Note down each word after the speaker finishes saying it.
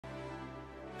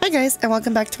Hi guys, and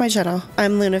welcome back to my channel.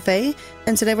 I'm Luna Faye,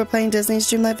 and today we're playing Disney's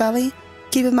Dreamlight Valley.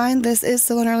 Keep in mind, this is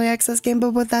still an early access game,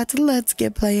 but with that, let's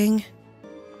get playing.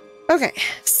 Okay,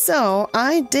 so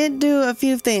I did do a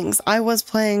few things. I was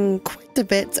playing quite a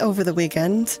bit over the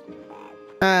weekend.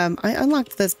 I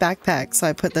unlocked this backpack, so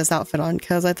I put this outfit on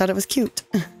because I thought it was cute.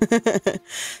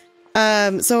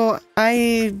 So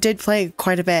I did play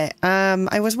quite a bit.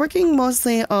 I was working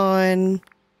mostly on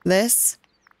this.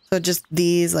 So just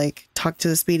these, like, Talk to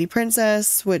the Speedy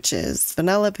Princess, which is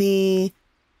Vanellope,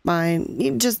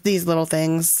 mine, just these little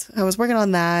things. I was working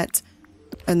on that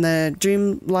and the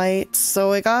Dreamlight.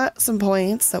 So I got some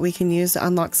points that we can use to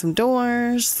unlock some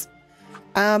doors.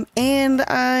 And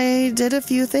I did a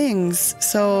few things.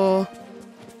 So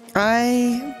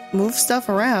I moved stuff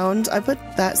around. I put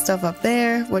that stuff up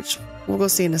there, which we'll go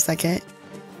see in a second.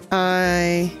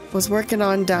 I was working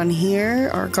on down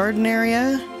here, our garden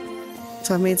area.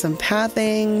 So I made some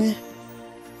pathing.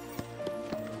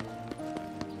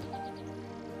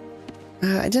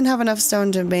 I didn't have enough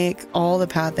stone to make all the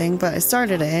pathing, but I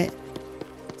started it.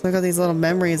 So I got these little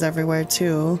memories everywhere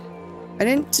too. I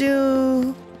don't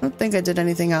think I did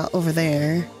anything out over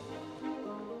there.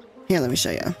 Here, let me show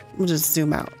you. We'll just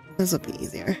zoom out. This will be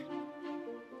easier.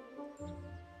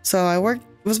 So I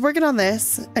was working on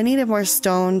this. I needed more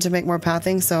stone to make more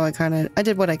pathing, so I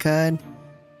did what I could.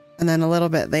 And then a little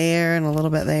bit there and a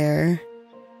little bit there.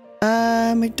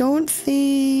 I don't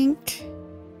think...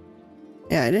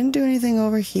 Yeah, I didn't do anything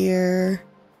over here.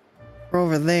 Or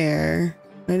over there.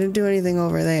 I didn't do anything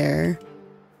over there.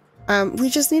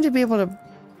 We just need to be able to,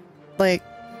 like,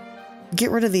 get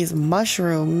rid of these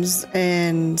mushrooms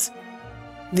and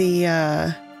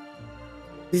the,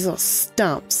 these little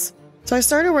stumps. So I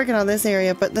started working on this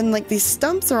area, but then, like, these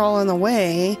stumps are all in the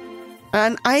way.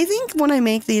 And I think when I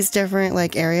make these different,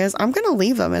 like, areas, I'm going to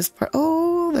leave them as part...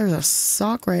 Oh, there's a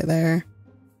sock right there.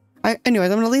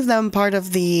 Anyways, I'm going to leave them part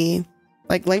of the,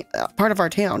 like part of our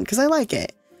town, because I like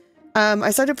it.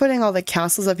 I started putting all the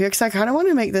castles up here, because I kind of want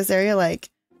to make this area, like,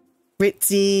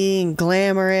 ritzy and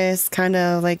glamorous, kind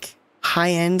of, like,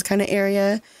 high-end kind of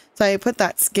area. So I put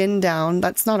that skin down.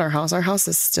 That's not our house. Our house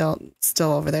is still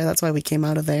over there. That's why we came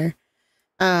out of there.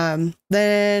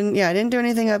 Then, yeah, I didn't do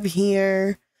anything up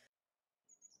here.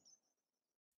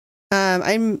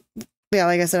 Yeah,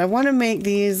 like I said, I want to make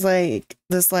these like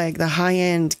the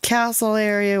high-end castle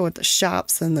area with the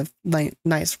shops and the like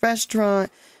nice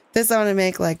restaurant. This I want to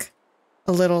make like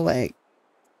a little like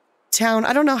town.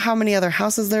 I don't know how many other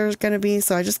houses there's going to be,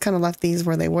 so I just kind of left these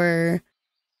where they were.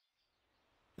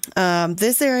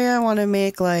 This area I want to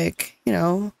make like, you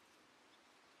know,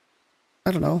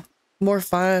 I don't know, more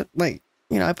fun. Like,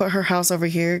 you know, I put her house over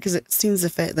here because it seems to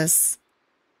fit this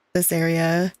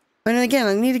area. And again,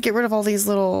 I need to get rid of all these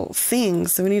little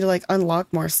things, so we need to like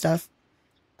unlock more stuff.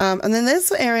 And then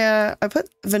this area, I put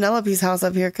Vanellope's house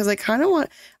up here because I kind of want,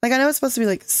 like, I know it's supposed to be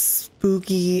like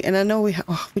spooky, and I know we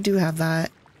do have that.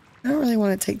 I don't really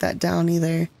want to take that down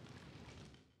either.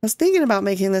 I was thinking about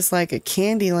making this like a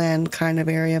Candyland kind of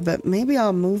area, but maybe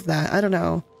I'll move that. I don't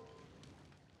know.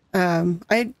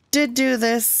 I did do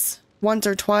this once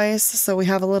or twice, so we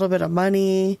have a little bit of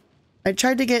money. I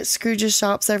tried to get Scrooge's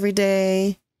shops every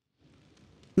day.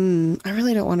 I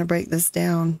really don't want to break this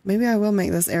down. Maybe I will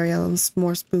make this area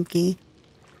more spooky.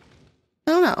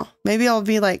 I don't know. Maybe I'll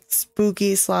be like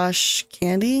spooky /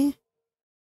 candy.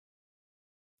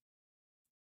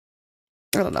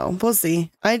 I don't know. We'll see.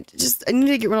 I need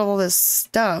to get rid of all this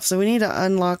stuff. So we need to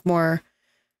unlock more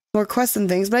quests and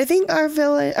things. But I think our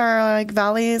village, our like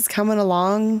valley is coming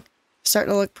along.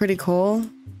 Starting to look pretty cool.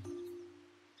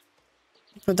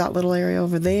 Put that little area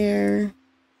over there.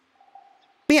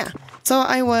 But yeah, so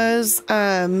I was,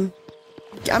 I'm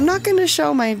not going to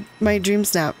show my Dream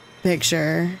Snap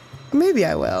picture. Maybe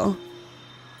I will.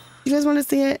 You guys want to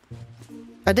see it?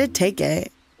 I did take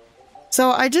it.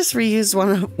 So I just reused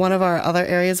one of our other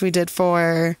areas we did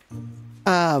for,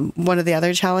 one of the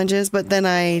other challenges, but then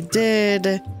I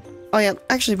did, oh yeah,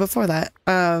 actually before that,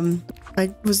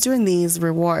 I was doing these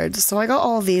rewards. So I got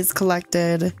all these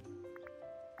collected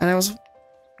and I was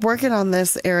working on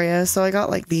this area, so I got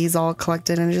like these all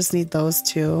collected and I just need those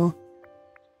two.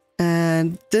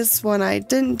 And this one, I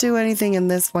didn't do anything in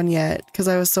this one yet because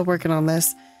I was still working on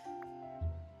this.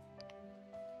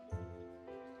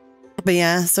 But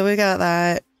yeah, so we got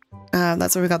that.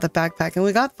 That's where we got the backpack, and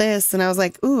we got this, and I was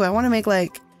like, ooh, I want to make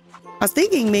like, I was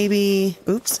thinking maybe,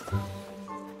 oops,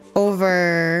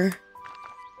 over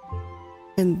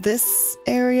in this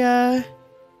area,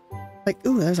 like,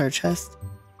 ooh, there's our chest.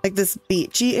 Like this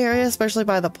beachy area, especially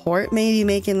by the port, maybe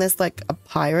making this like a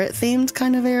pirate themed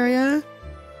kind of area.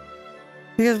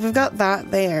 Because we've got that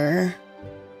there.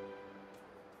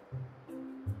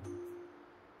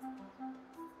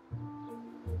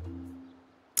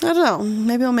 I don't know.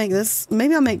 Maybe I'll make this.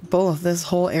 Maybe I'll make both. This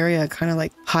whole area kind of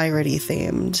like piratey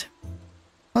themed.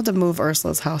 I'll have to move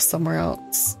Ursula's house somewhere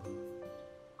else.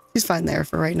 She's fine there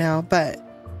for right now, but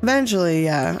eventually,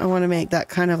 yeah, I want to make that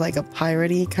kind of like a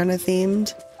piratey kind of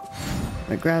themed. I'm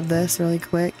gonna grab this really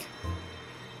quick.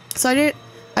 So I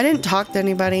didn't talk to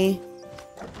anybody.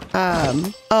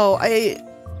 Oh, I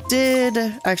did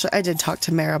talk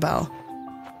to Maribel,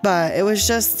 but it was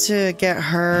just to get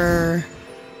her,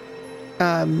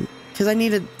 because I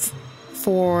needed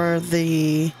for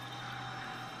the,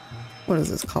 what is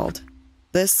this called?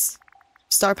 This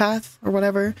Star Path or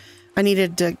whatever. I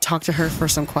needed to talk to her for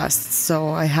some quests, so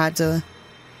I had to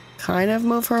kind of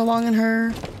move her along in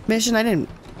her mission.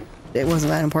 It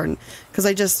wasn't that important because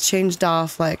I just changed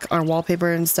off like our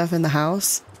wallpaper and stuff in the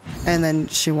house, and then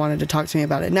she wanted to talk to me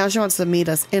about it. Now she wants to meet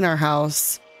us in our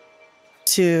house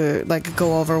to like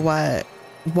go over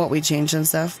what we changed and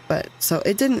stuff. But so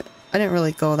I didn't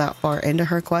really go that far into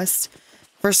her quest.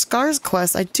 For Scar's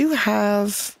quest, I do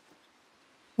have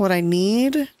what I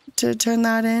need to turn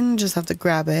that in. Just have to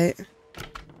grab it.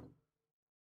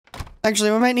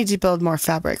 Actually, we might need to build more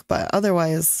fabric, but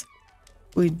otherwise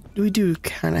we do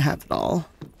kind of have it all.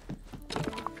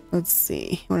 Let's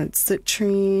see. I wanted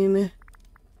citrine,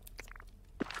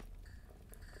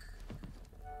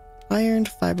 ironed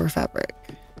fiber fabric.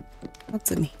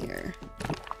 What's in here?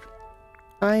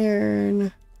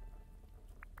 Iron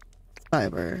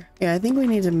fiber. Yeah, I think we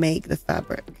need to make the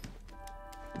fabric.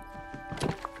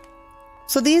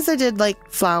 So these I did like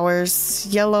flowers,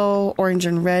 yellow, orange,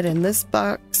 and red in this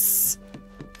box.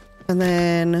 And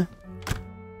then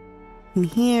in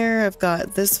here I've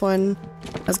got this one.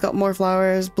 It's got more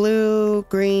flowers, blue,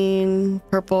 green,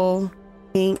 purple,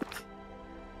 pink.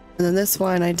 And then this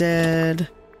one I did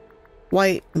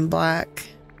white and black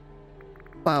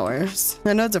flowers.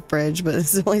 I know it's a fridge, but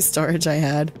it's the only storage I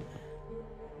had.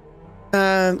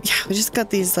 Yeah, we just got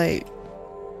these like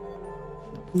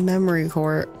memory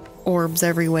core orbs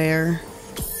everywhere.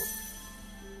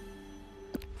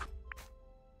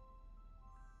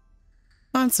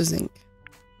 Monsters Inc.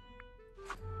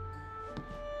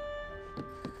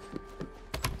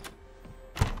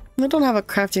 We don't have a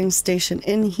crafting station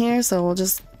in here, so we'll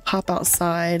just hop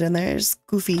outside, and there's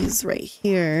Goofy's right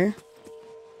here.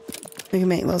 We can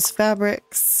make those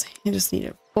fabrics. You just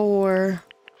need 4.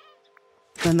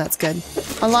 And that's good.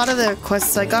 A lot of the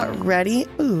quests I got ready.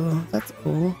 Ooh, that's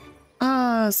cool.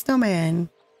 Ah, snowman.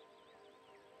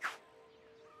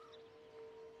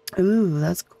 Ooh,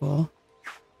 that's cool.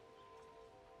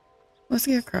 What's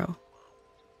the scarecrow?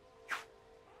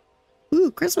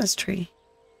 Ooh, Christmas tree.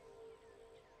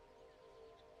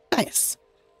 Nice.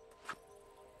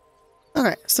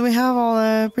 Okay, so we have all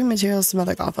the pre-materials, some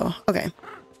other gothel. Okay.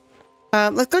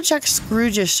 Let's go check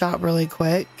Scrooge's shop really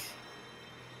quick.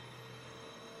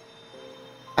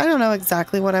 I don't know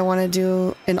exactly what I want to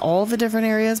do in all the different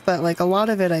areas, but like a lot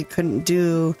of it I couldn't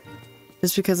do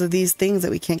just because of these things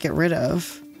that we can't get rid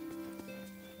of.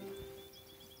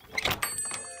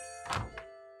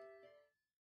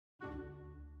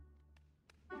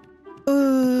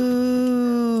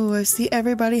 Ooh, I see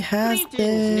everybody has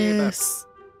this.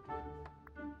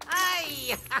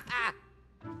 Hi.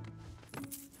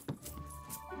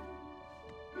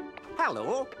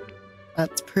 Hello.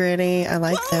 That's pretty. I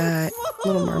like that.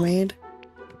 Little Mermaid.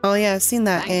 Oh yeah, I've seen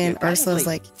that in Ursula's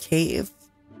like cave.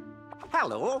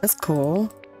 Hello. That's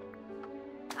cool.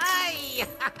 Hi.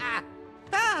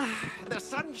 The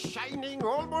sun's shining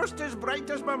almost as bright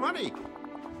as my money.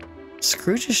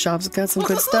 Scrooge's shop's got some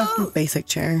good stuff. Basic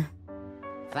chair.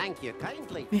 Thank you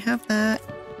kindly. We have that.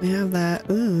 We have that.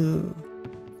 Ooh.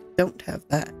 Don't have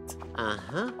that.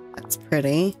 Uh-huh. That's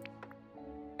pretty.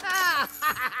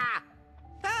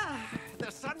 The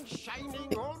sun's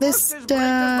shining almost This as bright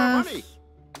as my stuff. money.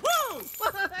 Woo!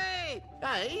 Hey!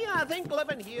 I think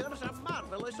living here is a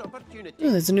marvelous opportunity.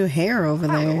 Ooh, there's a new hair over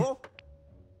there. Hello.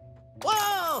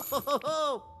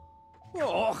 Whoa!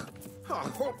 Oh, I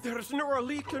hope there's no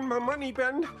leak in my money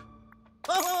bin.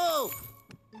 Oh!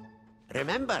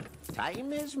 Remember,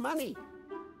 time is money.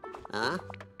 Huh?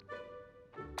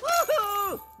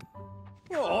 Woohoo!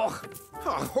 Oh,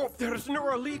 I hope there's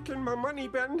no leak in my money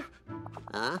bin.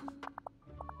 Huh?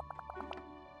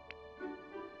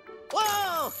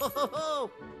 Whoa!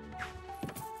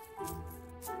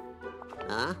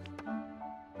 Huh?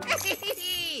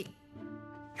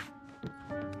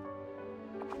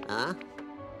 Huh?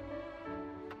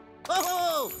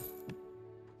 Oh!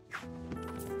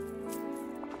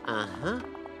 Uh-huh.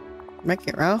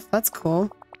 Wreck-It Ralph, that's cool.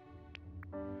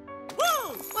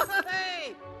 Woo!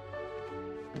 Hey!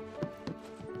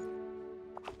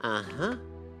 Uh-huh.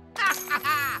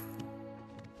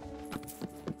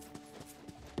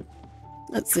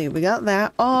 Let's see, we got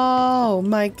that. Oh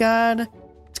my god.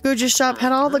 Scrooge's shop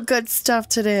had all the good stuff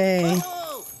today.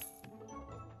 Oh!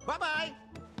 Bye-bye.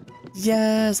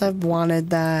 Yes, I've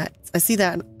wanted that. I see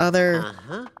that in other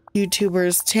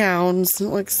YouTubers' towns. It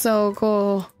looks so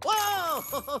cool.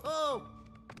 Whoa!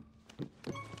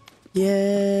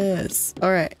 Yes.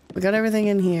 Alright, we got everything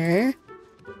in here.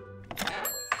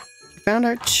 We found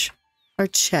our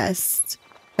chest.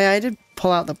 Yeah, I did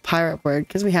pull out the pirate word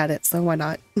because we had it, so why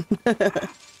not?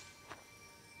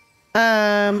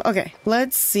 Okay,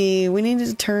 let's see. We need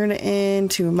to turn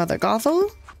into Mother Gothel.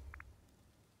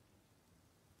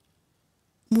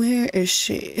 Where is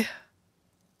she?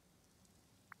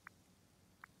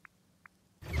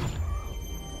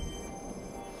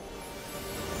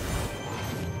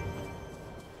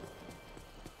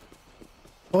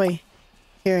 Boy,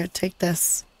 here, take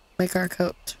this. Make our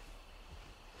coat.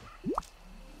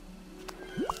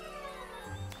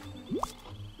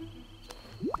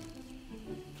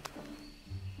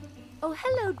 Oh,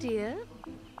 hello, dear.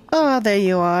 Ah, there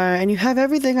you are, and you have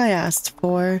everything I asked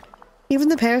for. Even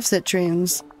the pair of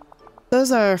citrines.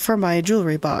 Those are for my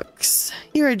jewelry box.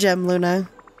 You're a gem, Luna.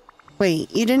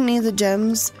 Wait, you didn't need the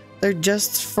gems? They're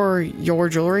just for your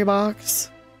jewelry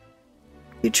box?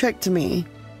 You tricked me.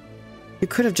 You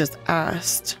could have just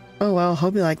asked. Oh well,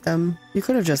 hope you like them. You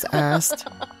could have just asked.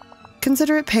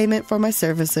 Consider it payment for my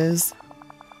services.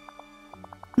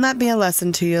 That be a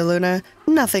lesson to you, Luna.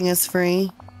 Nothing is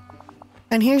free.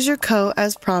 And here's your coat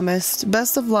as promised.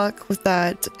 Best of luck with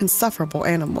that insufferable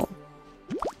animal.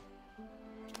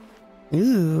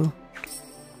 Ooh.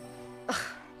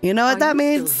 You know what that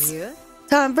means?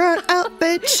 Time for an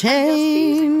outfit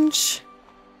change.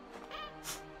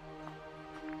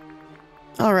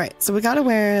 Alright, so we gotta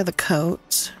wear the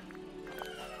coat.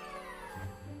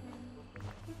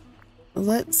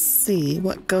 Let's see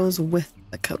what goes with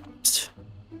the coat.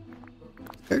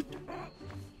 Skirt?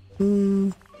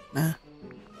 Nah.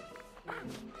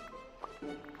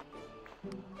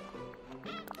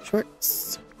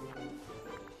 Shorts.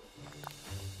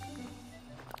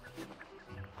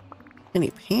 Any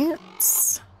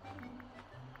pants?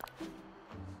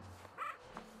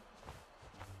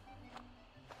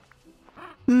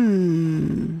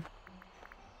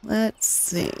 Let's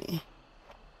see.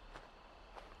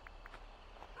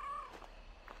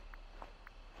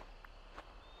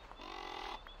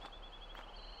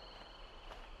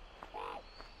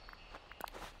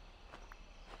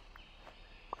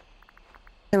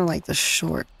 Kind of like the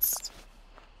shorts.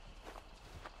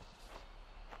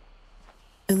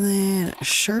 And then a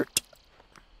shirt.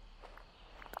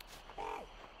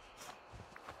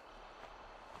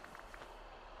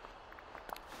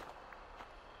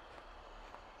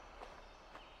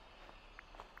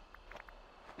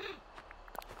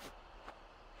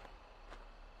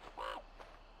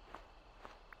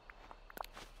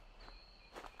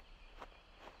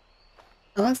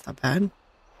 Oh, that's not bad.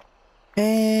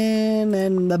 And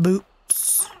then the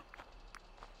boots.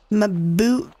 My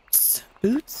boots.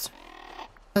 Boots?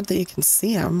 Not that you can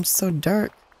see them. So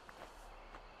dark.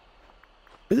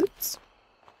 Boots?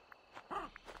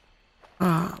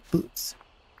 Ah, boots.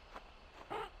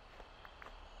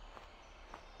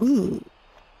 Ooh.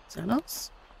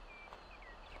 Sandals?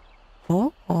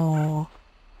 Oh.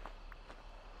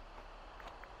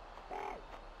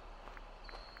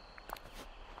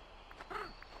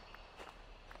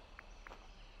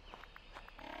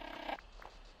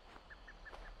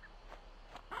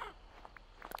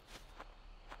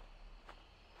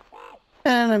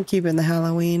 And I'm keeping the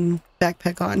Halloween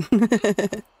backpack on.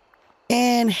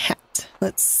 And hat.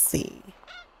 Let's see.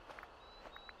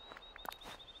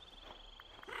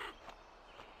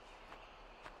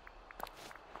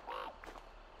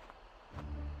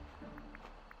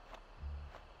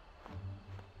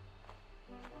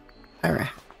 All right.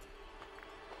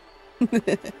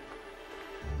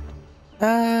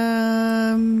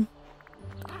 Another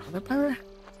power.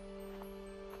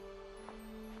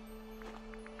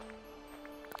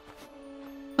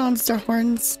 Monster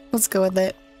horns. Let's go with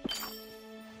it.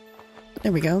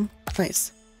 There we go.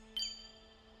 Nice.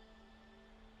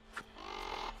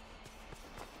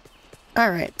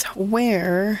 Alright,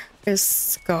 where is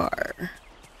Scar?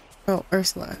 Oh,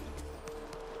 Ursula.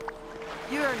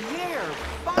 You're here.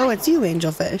 Oh, it's you,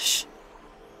 Angelfish.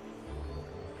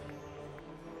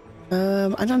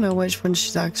 I don't know which one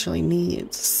she actually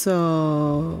needs.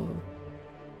 So,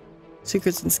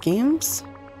 secrets and schemes?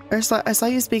 Ursula, I saw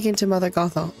you speaking to Mother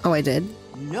Gothel. Oh, I did?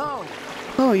 No.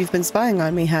 Oh, you've been spying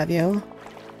on me, have you?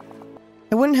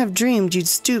 I wouldn't have dreamed you'd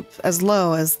stoop as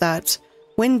low as that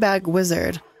windbag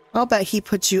wizard. I'll bet he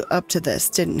put you up to this,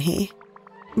 didn't he?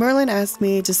 Merlin asked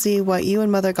me to see what you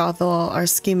and Mother Gothel are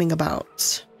scheming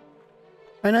about.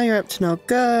 I know you're up to no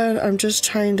good. I'm just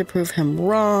trying to prove him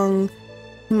wrong.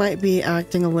 He might be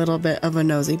acting a little bit of a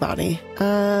nosy body.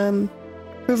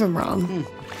 Prove him wrong.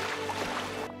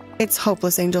 It's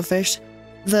hopeless, Angelfish.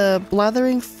 The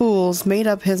blathering fools made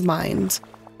up his mind.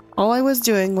 All I was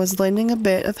doing was lending a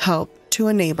bit of help to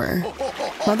a neighbor.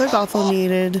 Mother Gothel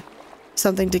needed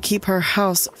something to keep her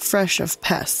house fresh of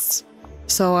pests.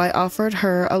 So I offered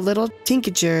her a little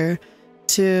tincture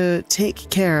to take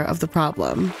care of the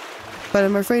problem. But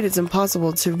I'm afraid it's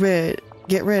impossible to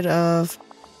get rid of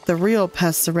the real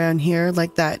pests around here,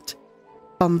 like that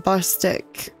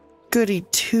bombastic goody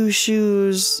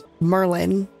two-shoes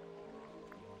Merlin.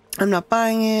 I'm not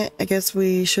buying it. I guess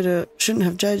we shouldn't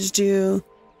have judged you.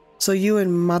 So you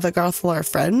and Mother Gothel are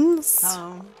friends?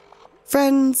 Oh.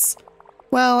 Friends?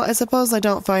 Well, I suppose I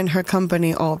don't find her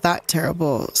company all that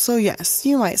terrible, so yes,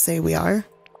 you might say we are.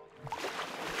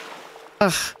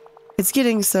 Ugh, it's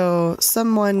getting so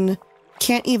someone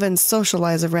can't even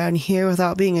socialize around here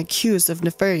without being accused of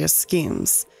nefarious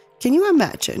schemes. Can you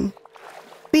imagine?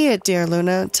 Be it, dear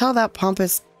Luna. Tell that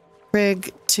pompous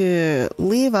prig to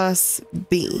leave us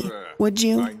be, would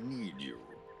you? I need you.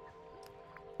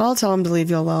 I'll tell him to leave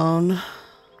you alone.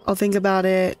 I'll think about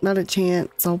it. Not a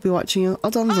chance. I'll be watching you.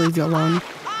 I'll tell him to leave you alone.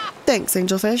 Thanks,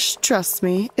 Angelfish. Trust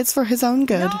me. It's for his own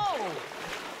good. No.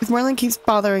 If Merlin keeps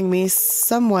bothering me,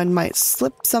 someone might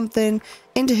slip something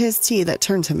into his tea that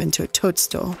turns him into a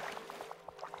toadstool.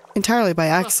 Entirely by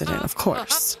accident, of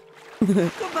course.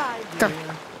 Goodbye, dear.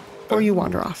 Or you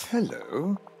wander off.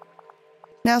 Hello.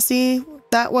 Now see,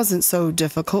 that wasn't so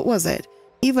difficult, was it?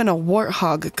 Even a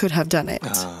warthog could have done it.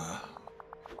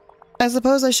 I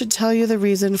suppose I should tell you the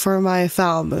reason for my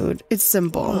foul mood. It's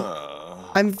simple.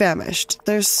 I'm famished.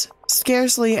 There's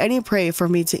scarcely any prey for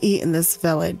me to eat in this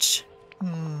village.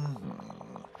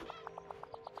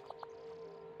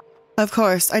 Of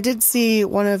course, I did see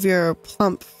one of your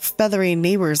plump, feathery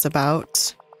neighbors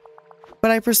about.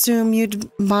 But I presume you'd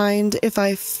mind if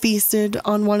I feasted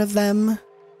on one of them?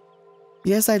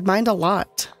 Yes, I'd mind a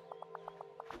lot.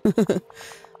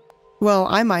 Well,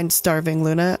 I mind starving,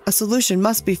 Luna. A solution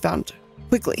must be found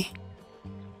quickly.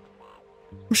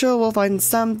 I'm sure we'll find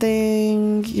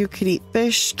something. You could eat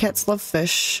fish. Cats love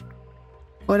fish.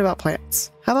 What about plants?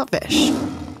 How about fish?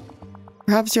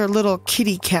 Perhaps your little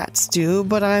kitty cats do,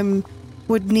 but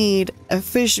would need a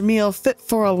fish meal fit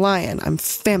for a lion. I'm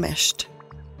famished.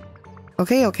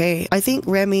 Okay. I think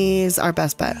Remy's our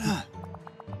best bet.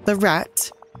 The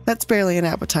rat. That's barely an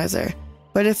appetizer.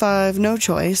 But if I've no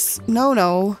choice...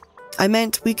 No. I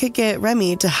meant we could get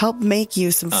Remy to help make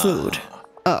you some food.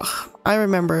 Ugh, I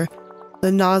remember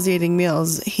the nauseating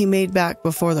meals he made back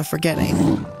before the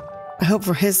forgetting. I hope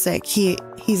for his sake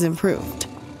he's improved.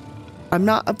 I'm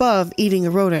not above eating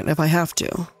a rodent if I have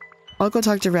to. I'll go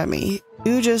talk to Remy.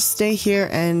 You just stay here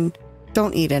and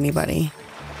don't eat anybody.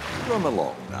 Run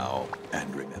along now,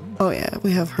 and remember. Oh yeah,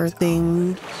 we have her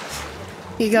thing.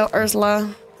 Here you go,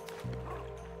 Ursula.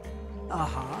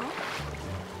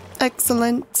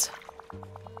 Excellent.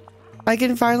 I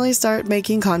can finally start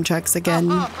making contracts again.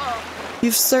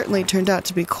 You've certainly turned out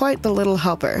to be quite the little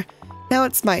helper. Now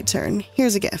it's my turn.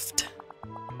 Here's a gift.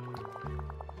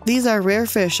 These are rare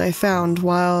fish I found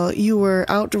while you were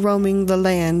out roaming the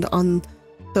land on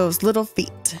those little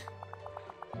feet.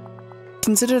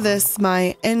 Consider this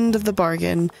my end of the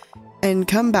bargain and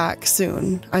come back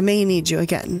soon. I may need you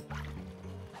again.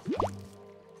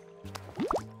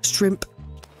 Shrimp,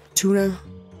 tuna.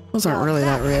 Those aren't really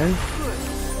that rare.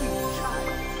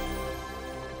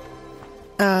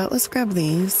 Let's grab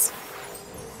these.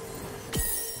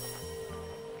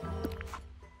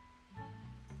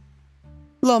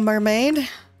 Little Mermaid.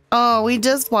 Oh, we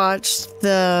just watched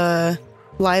the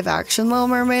live action Little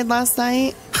Mermaid last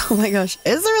night. Oh my gosh,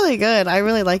 it's really good. I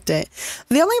really liked it.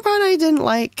 The only part I didn't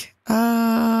like,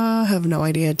 I have no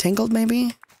idea. Tangled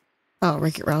maybe? Oh,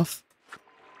 Wreck-It Ralph.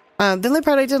 The only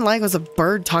part I didn't like was a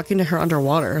bird talking to her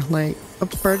underwater. Like, a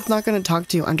bird's not going to talk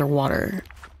to you underwater.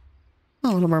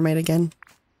 Oh, Little Mermaid again.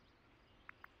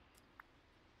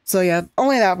 So yeah,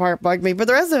 only that part bugged me, but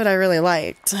the rest of it I really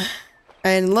liked.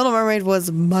 And Little Mermaid was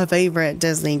my favorite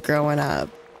Disney growing up.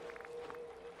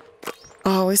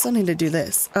 Oh, we still need to do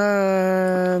this.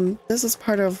 This is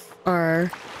part of our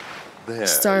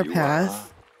star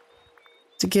path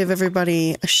to give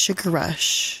everybody a sugar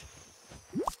rush.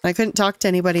 I couldn't talk to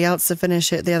anybody else to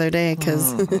finish it the other day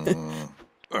because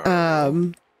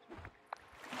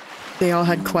they all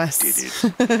had quests.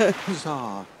 Here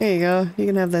you go. You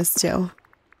can have this too.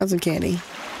 Have some candy.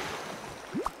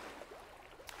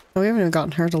 Oh, we haven't even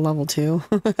gotten her to level 2.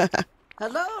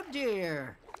 Hello,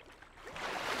 dear.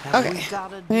 Okay,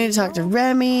 we need to talk to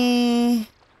Remy.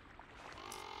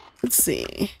 Let's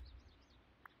see.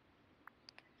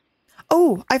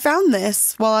 Oh, I found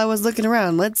this while I was looking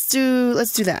around. Let's do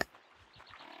that.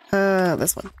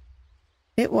 This one.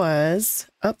 It was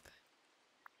up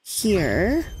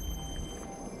here.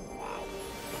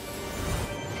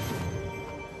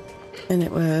 And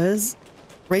it was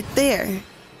right there.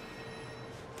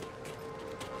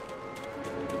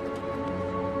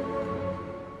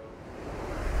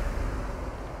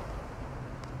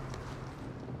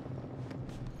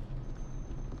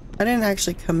 I didn't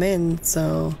actually come in,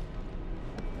 so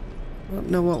I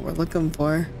don't know what we're looking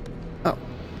for. Oh,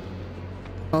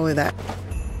 only that.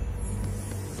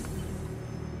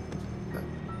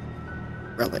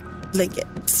 Relic blanket.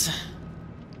 Let's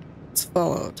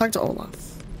follow. Talk to Olaf.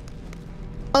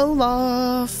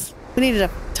 Olaf. We needed to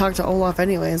talk to Olaf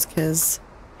anyways, because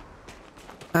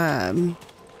we're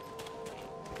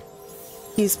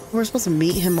supposed to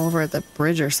meet him over at the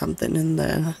bridge or something in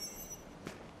the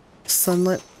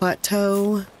Sunlit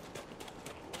Plateau.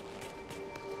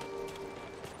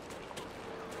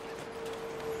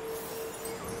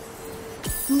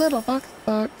 Little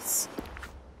box.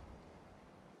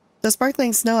 The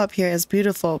sparkling snow up here is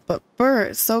beautiful, but brr,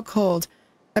 it's so cold.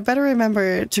 I better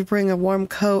remember to bring a warm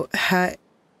coat, hat,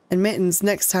 and mittens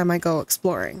next time I go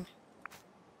exploring.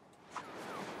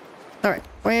 Alright,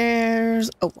 where's...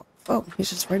 Oh, he's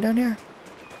just right down here.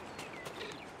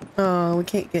 Oh, we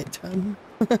can't get to him.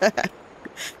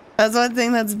 That's one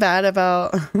thing that's bad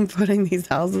about putting these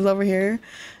houses over here,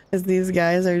 is these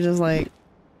guys are just like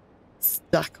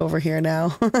stuck over here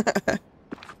now.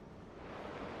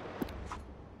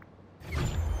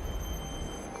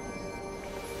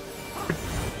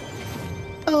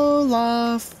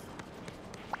 Olaf.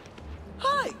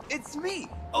 Hi, it's me,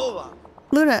 Olaf.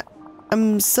 Luna,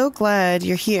 I'm so glad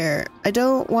you're here. I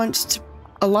don't want to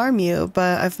alarm you,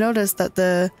 but I've noticed that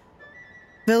the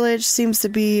village seems to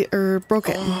be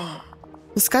broken.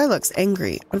 The sky looks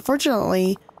angry.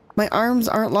 Unfortunately, my arms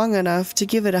aren't long enough to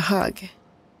give it a hug.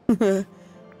 I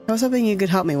was hoping you could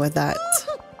help me with that.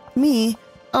 Me?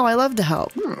 Oh, I love to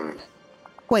help.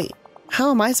 Wait, how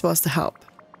am I supposed to help?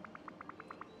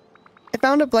 I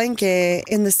found a blanket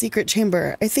in the secret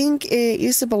chamber. I think it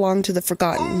used to belong to the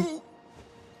Forgotten.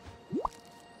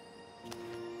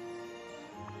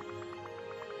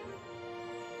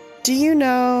 Do you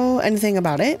know anything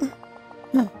about it?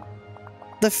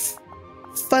 The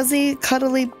fuzzy,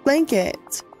 cuddly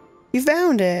blanket. You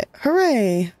found it.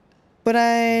 Hooray. But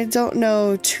I don't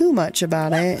know too much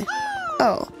about it.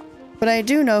 Oh, but I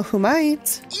do know who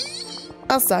might.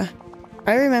 Elsa.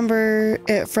 I remember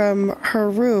it from her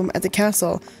room at the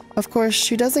castle. Of course,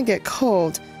 she doesn't get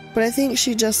cold, but I think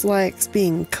she just likes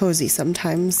being cozy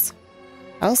sometimes.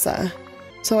 Elsa.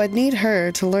 So I'd need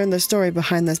her to learn the story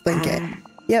behind this blanket.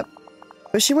 Yep.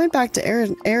 But she went back to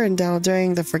Arendelle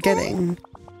during the forgetting.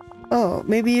 Oh,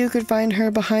 maybe you could find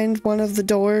her behind one of the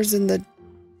doors in the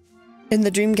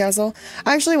Dream Castle.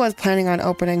 I actually was planning on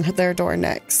opening their door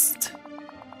next.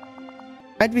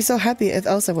 I'd be so happy if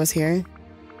Elsa was here.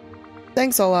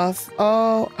 Thanks, Olaf.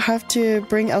 I'll have to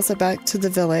bring Elsa back to the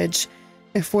village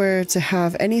if we're to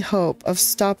have any hope of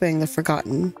stopping the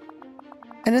Forgotten.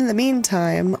 And in the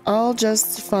meantime, I'll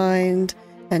just find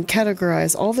and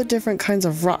categorize all the different kinds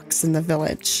of rocks in the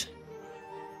village.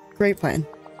 Great plan.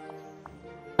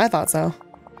 I thought so.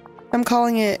 I'm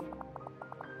calling it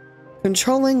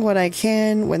controlling what I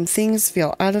can when things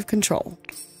feel out of control.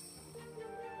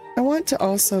 I want to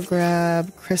also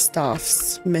grab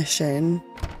Kristoff's mission.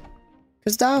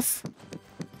 Kristoff?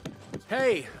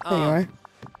 Hey, There you are.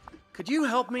 could you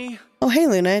help me? Oh, hey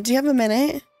Luna, do you have a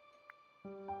minute?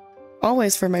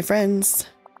 Always for my friends.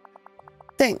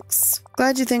 Thanks.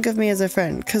 Glad you think of me as a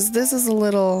friend, because this is a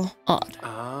little odd.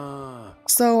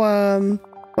 So,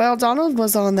 while Donald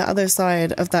was on the other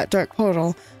side of that dark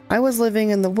portal, I was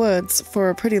living in the woods for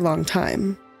a pretty long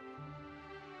time.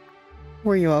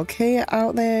 Were you okay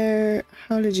out there?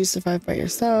 How did you survive by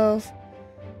yourself?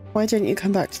 Why didn't you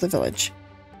come back to the village?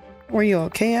 Were you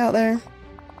okay out there?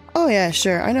 Oh yeah,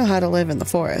 sure, I know how to live in the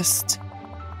forest.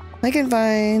 I can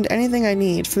find anything I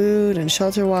need, food and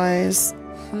shelter-wise,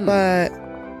 but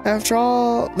after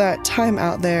all that time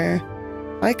out there,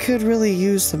 I could really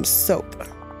use some soap.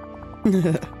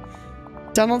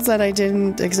 Donald said I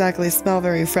didn't exactly smell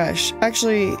very fresh.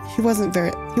 Actually, he wasn't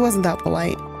that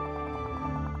polite.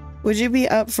 Would you be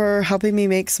up for helping me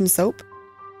make some soap?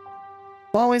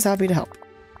 I'm always happy to help.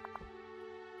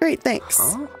 Great, thanks.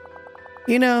 Huh?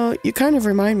 You know, you kind of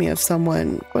remind me of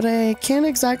someone, but I can't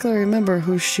exactly remember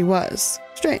who she was.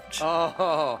 Strange.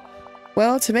 Oh.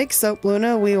 Well, to make soap,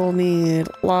 Luna, we will need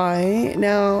lye.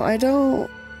 Now, I don't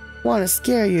want to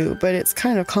scare you, but it's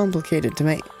kind of complicated to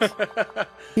make.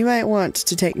 You might want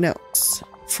to take notes.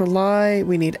 For lye,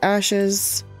 we need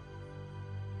ashes.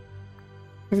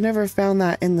 I've never found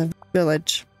that in the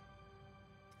village.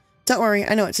 Don't worry,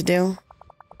 I know what to do.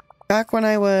 Back when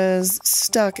I was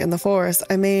stuck in the forest,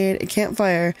 I made a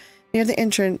campfire near the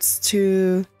entrance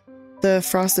to the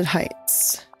Frosted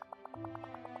Heights.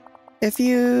 If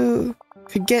you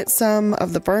could get some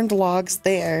of the burned logs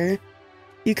there,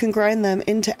 you can grind them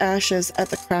into ashes at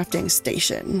the crafting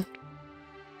station.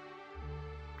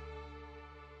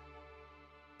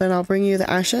 Then I'll bring you the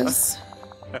ashes.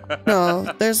 No,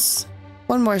 there's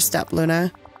one more step,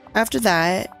 Luna. After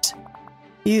that,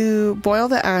 you boil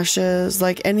the ashes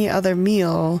like any other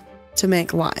meal to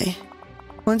make lye.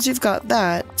 Once you've got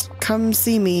that, come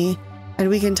see me and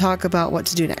we can talk about what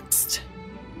to do next.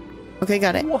 Okay,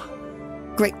 got it.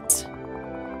 Great.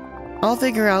 I'll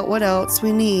figure out what else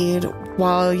we need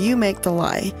while you make the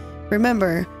lye.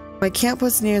 Remember, my camp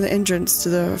was near the entrance to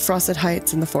the Frosted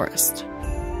Heights in the forest.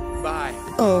 Bye.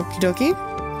 Okie dokie.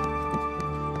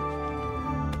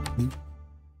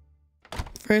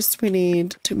 First, we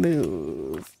need to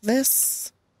move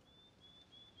this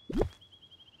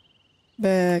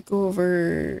back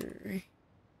over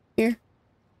here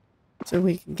so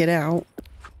we can get out.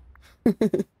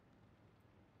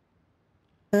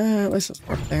 Let's just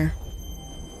park there.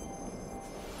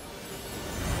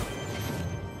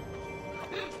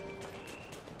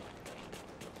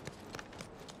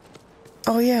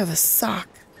 Oh yeah, the sock.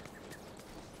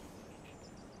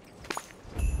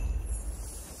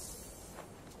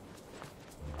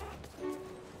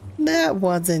 That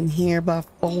wasn't here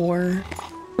before.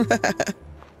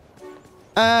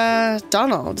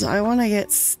 Donald, I want to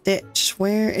get Stitch.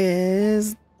 Where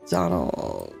is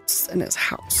Donald in his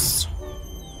house?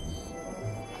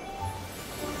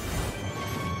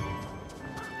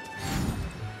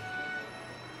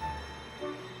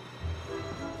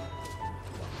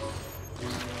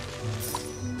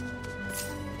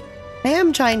 I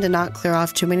am trying to not clear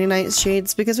off too many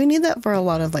nightshades because we need that for a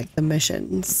lot of like the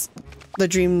missions. The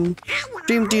dream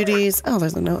duties. Oh,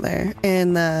 there's a note there.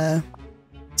 And the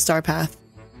star path.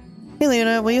 Hey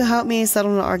Luna, will you help me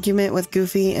settle an argument with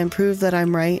Goofy and prove that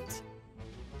I'm right?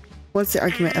 What's the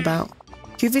argument about?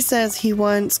 Goofy says he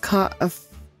once caught a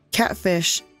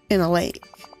catfish in a lake.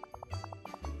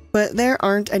 But there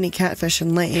aren't any catfish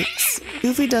in lakes.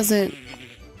 Goofy doesn't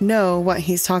know what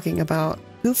he's talking about.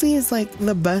 Goofy is like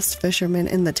the best fisherman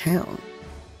in the town.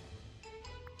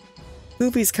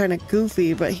 Goofy's kind of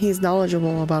goofy, but he's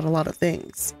knowledgeable about a lot of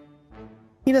things.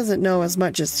 He doesn't know as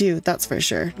much as you, that's for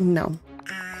sure. No.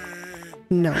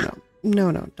 No,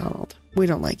 Donald. We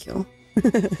don't like you.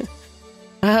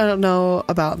 I don't know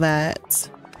about that.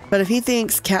 But if he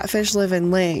thinks catfish live in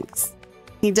lakes,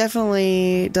 he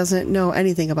definitely doesn't know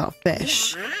anything about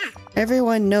fish.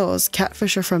 Everyone knows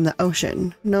catfish are from the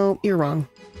ocean. No, you're wrong.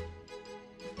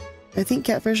 I think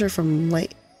catfish are from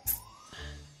lakes.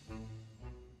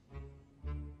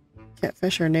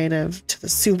 Catfish are native to the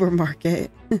supermarket.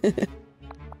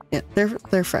 Yeah,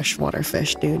 they're freshwater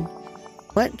fish, dude.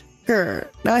 What? Grr,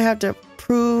 now I have to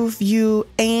prove you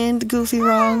and Goofy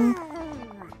wrong?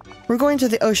 We're going to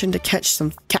the ocean to catch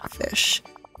some catfish.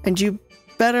 And you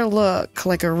better look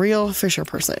like a real fisher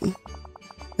person.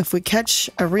 If we catch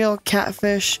a real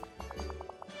catfish,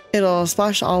 it'll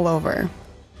splash all over.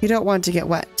 You don't want to get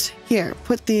wet. Here,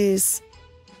 put these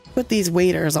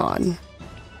waders on.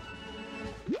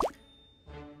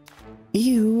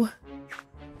 Ew.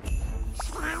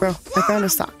 Bro, I found a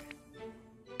sock.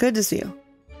 Good to see you.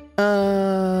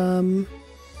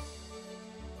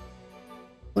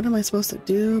 What am I supposed to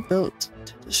do? Built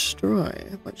to destroy.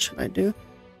 What should I do?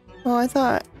 Oh, I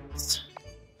thought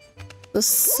the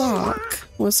sock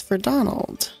was for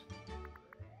Donald.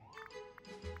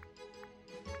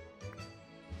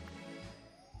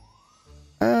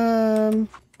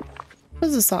 What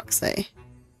does the sock say?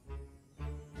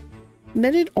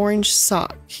 Knitted orange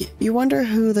sock. You wonder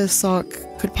who this sock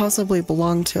could possibly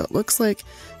belong to. It looks like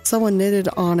someone knitted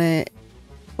on it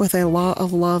with a lot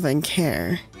of love and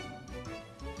care.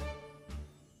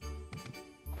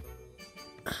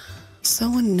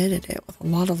 Someone knitted it with a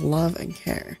lot of love and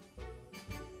care.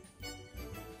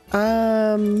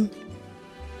 I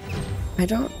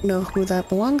don't know who that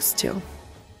belongs to.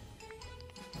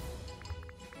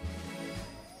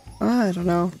 I don't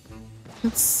know.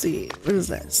 Let's see. What is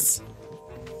this?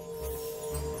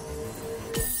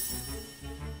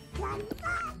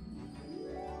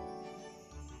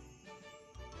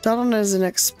 Donald is an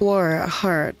explorer at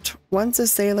heart. Once a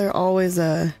sailor, always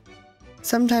a...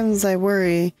 Sometimes I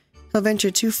worry he'll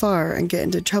venture too far and get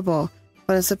into trouble,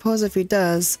 but I suppose if he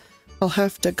does, I'll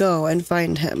have to go and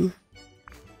find him.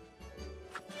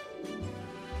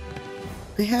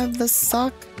 I have the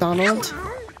sock, Donald.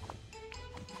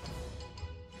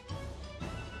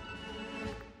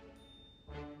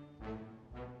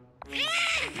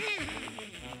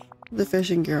 The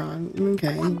fishing gear on.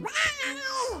 Okay.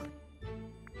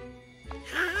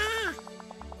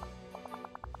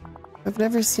 I've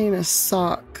never seen a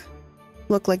sock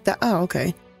look like that. Oh,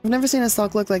 okay. I've never seen a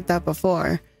sock look like that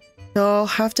before. So I'll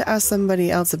have to ask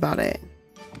somebody else about it.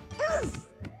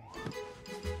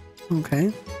 Okay.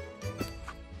 Is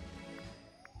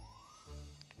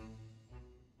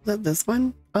that this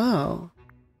one? Oh.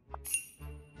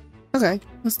 Okay,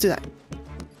 let's do that.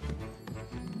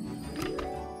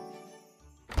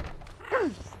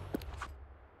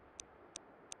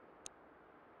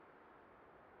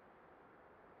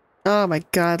 Oh my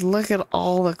god, look at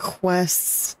all the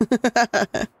quests.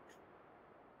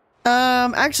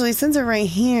 Actually, since we're right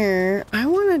here, I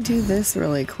want to do this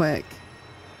really quick.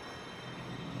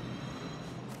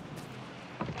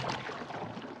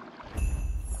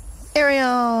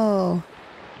 Ariel!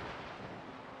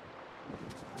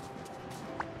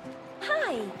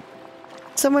 Hi.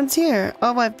 Someone's here.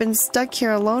 Oh, I've been stuck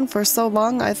here alone for so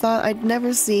long, I thought I'd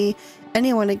never see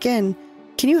anyone again.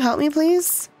 Can you help me,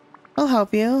 please? I'll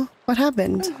help you. What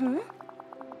happened?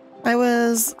 I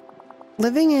was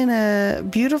living in a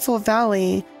beautiful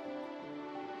valley,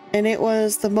 and it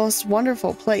was the most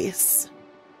wonderful place.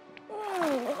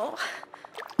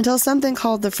 Until something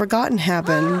called the Forgotten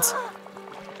happened.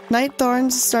 Night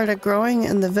thorns started growing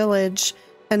in the village,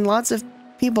 and lots of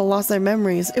people lost their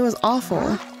memories. It was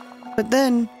awful. But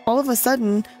then, all of a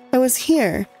sudden, I was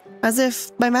here, as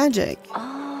if by magic.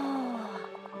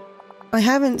 I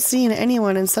haven't seen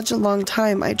anyone in such a long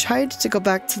time. I tried to go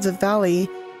back to the valley,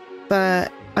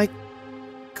 but I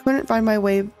couldn't find my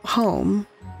way home.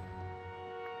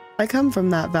 I come from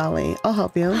that valley. I'll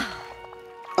help you.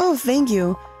 Oh, thank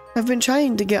you. I've been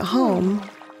trying to get home,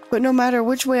 but no matter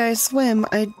which way I swim,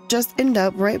 I just end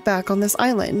up right back on this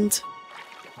island.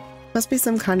 Must be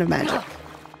some kind of magic.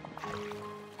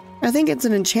 I think it's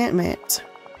an enchantment.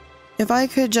 If I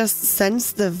could just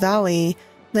sense the valley,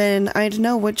 then I'd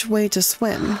know which way to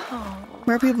swim.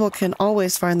 Where people can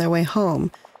always find their way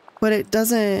home, but it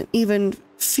doesn't even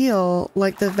feel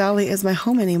like the valley is my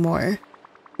home anymore.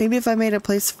 Maybe if I made a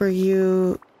place for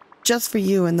you, just for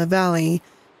you in the valley,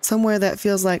 somewhere that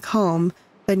feels like home,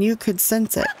 then you could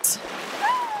sense it.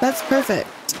 That's perfect.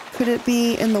 Could it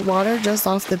be in the water just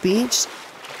off the beach?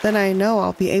 Then I know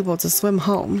I'll be able to swim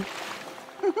home.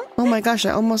 Oh my gosh,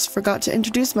 I almost forgot to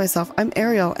introduce myself. I'm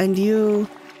Ariel, and you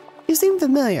seem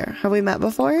familiar. Have we met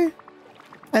before?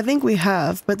 I think we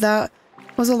have, but that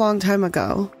was a long time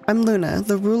ago. I'm Luna,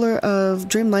 the ruler of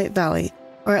Dreamlight Valley,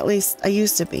 or at least I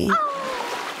used to be.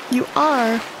 You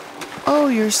are? Oh,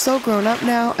 you're so grown up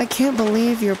now. I can't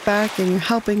believe you're back and you're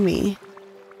helping me.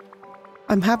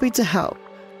 I'm happy to help.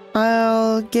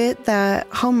 I'll get that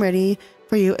home ready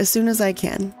for you as soon as I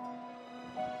can.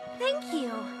 Thank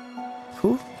you.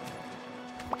 Cool.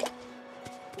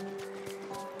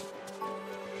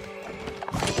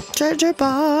 Treasure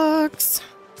box.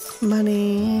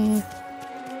 Money.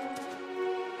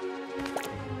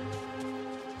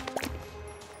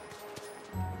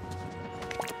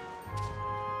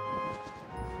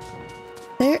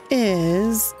 There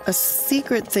is a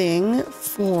secret thing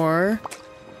for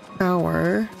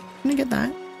our... Can I get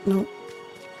that? Nope.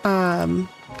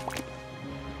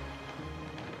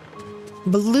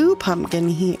 Blue pumpkin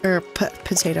here, or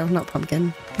potato, not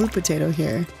pumpkin. Blue potato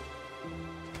here.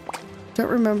 Don't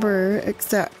remember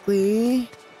exactly.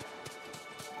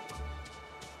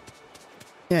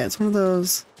 Yeah, it's one of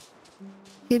those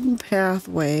hidden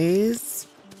pathways.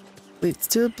 Leads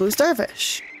to a blue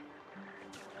starfish.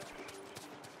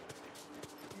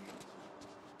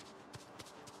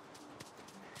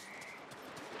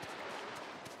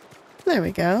 There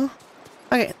we go.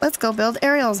 Okay, let's go build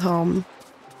Ariel's home.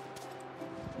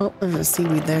 Oh, there's a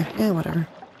seaweed there. Yeah, whatever.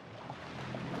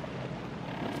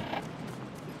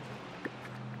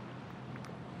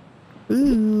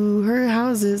 Ooh, her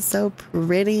house is so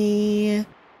pretty.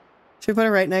 Should we put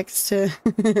her right next to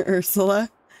Ursula?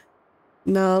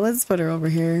 No, let's put her over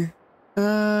here.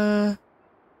 Right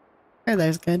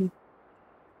there's good.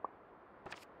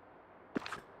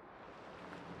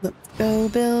 Let's go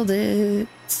build it.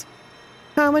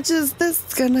 How much is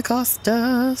this gonna cost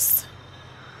us?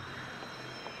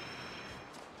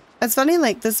 It's funny,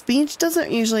 like, this beach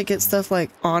doesn't usually get stuff, like,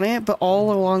 on it, but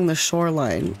all along the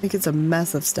shoreline, it gets a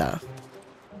mess of stuff.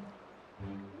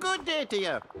 Good day to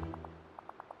you.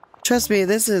 Trust me,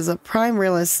 this is a prime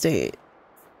real estate.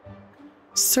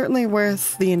 Certainly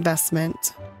worth the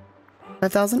investment.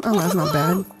 5,000? Oh, that's not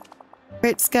bad.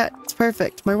 Great, Scott. It's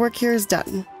perfect. My work here is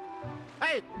done.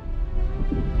 Hey!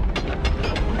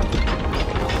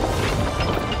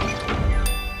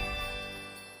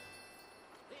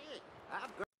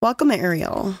 Welcome,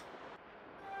 Ariel.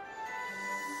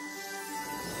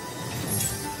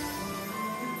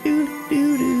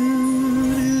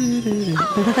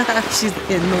 She's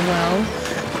in the well.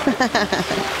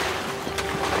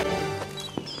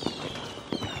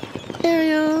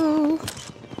 Ariel.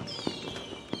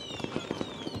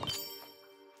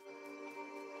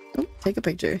 Oh, take a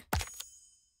picture.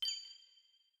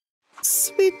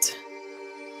 Sweet.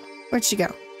 Where'd she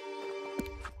go?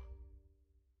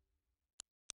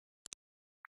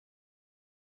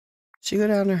 She go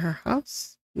down to her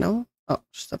house? No? Oh,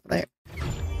 she's up there.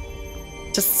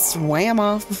 Just swam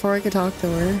off before I could talk to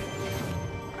her.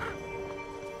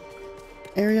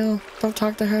 Ariel, don't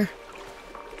talk to her.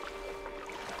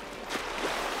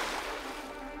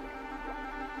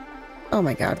 Oh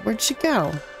my god, where'd she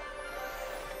go?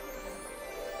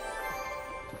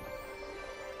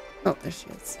 Oh, there she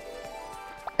is.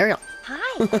 Ariel.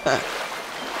 Hi.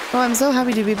 Oh, I'm so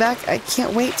happy to be back. I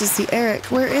can't wait to see Eric.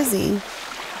 Where is he?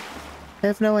 I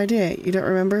have no idea. You don't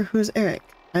remember? Who's Eric?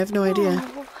 I have no idea.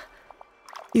 Oh.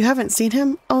 You haven't seen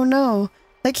him? Oh no,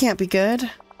 that can't be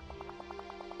good.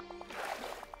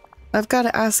 I've got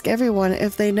to ask everyone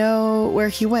if they know where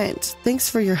he went. Thanks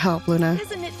for your help, Luna.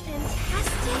 Isn't it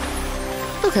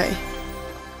fantastic? Okay.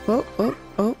 Oh, oh,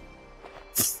 oh.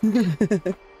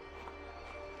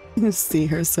 See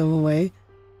her swim away.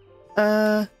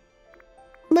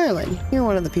 Merlin, you're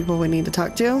one of the people we need to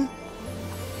talk to.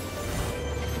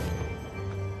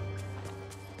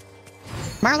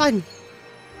 Merlin!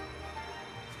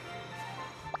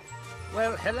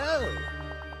 Well, hello.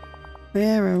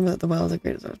 Yeah, remember that the well is the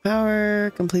greatest source of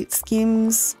power. Complete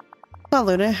schemes. Well,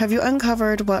 Luna, have you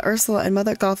uncovered what Ursula and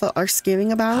Mother Gothel are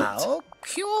scheming about? How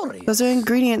curious. Those are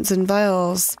ingredients and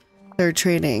vials they're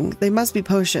trading. They must be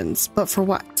potions, but for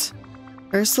what?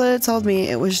 Ursula told me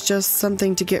it was just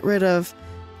something to get rid of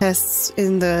pests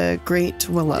in the Great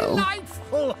Willow.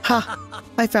 Delightful. Ha!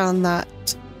 I find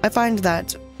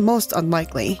that most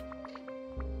unlikely.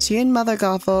 She and Mother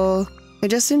Gothel, they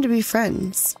just seem to be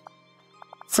friends.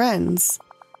 Friends?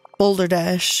 Boulder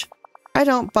Dash. I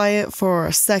don't buy it for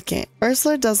a second.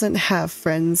 Ursula doesn't have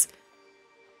friends.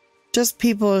 Just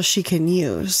people she can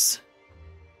use.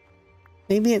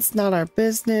 Maybe it's not our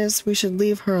business. We should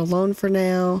leave her alone for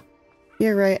now.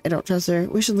 You're right, I don't trust her.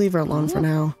 We should leave her alone for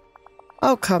now.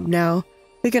 Oh, come now.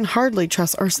 We can hardly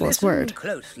trust Ursula's word.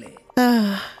 Closely.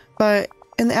 But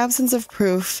in the absence of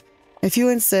proof, if you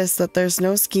insist that there's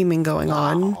no scheming going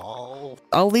on,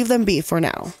 I'll leave them be for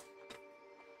now.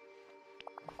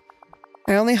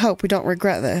 I only hope we don't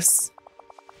regret this.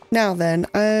 Now then,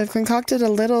 I've concocted a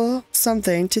little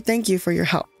something to thank you for your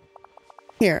help.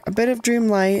 Here, a bit of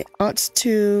Dreamlight ought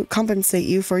to compensate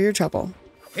you for your trouble.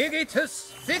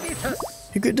 Figitus,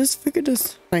 figitus.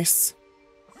 Figitus. Nice.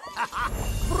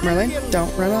 Merlin,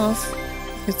 don't run off.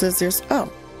 Is this your... Oh.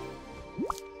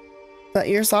 Is that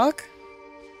your sock?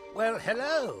 Well,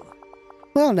 hello.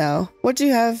 Well now, what do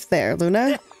you have there,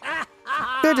 Luna?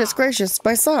 Goodness gracious,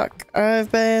 my sock. I've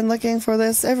been looking for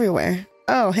this everywhere.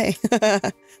 Oh, hey.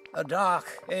 A dark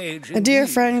age. A dear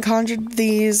friend conjured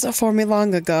these for me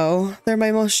long ago. They're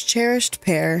my most cherished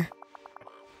pair.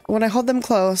 When I hold them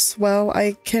close, well,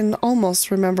 I can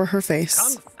almost remember her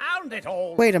face. Confound it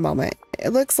all. Wait a moment. It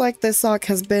looks like this sock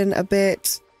has been a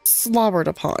bit slobbered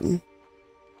upon.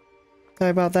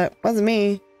 Sorry about that. Wasn't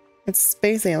me. It's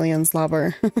space alien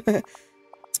slobber.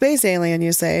 Space alien,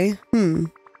 you say?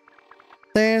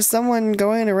 There's someone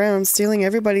going around stealing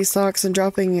everybody's socks and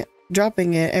dropping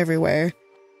it everywhere.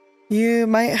 You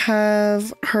might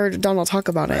have heard Donald talk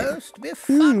about it.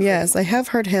 Yes, I have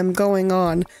heard him going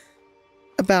on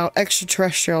about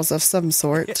extraterrestrials of some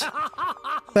sort.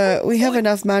 But we have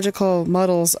enough magical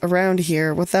muddles around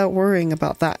here without worrying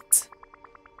about that.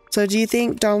 So do you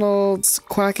think Donald's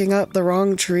quacking up the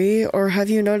wrong tree, or have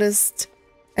you noticed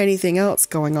anything else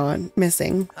going on,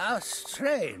 missing? How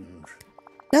strange.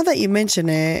 Now that you mention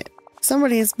it,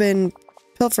 somebody's been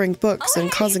pilfering books and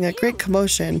causing a great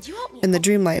commotion in the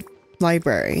Dreamlight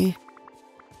library.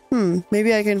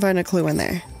 Maybe I can find a clue in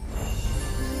there.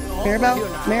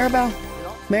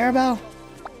 Maribel?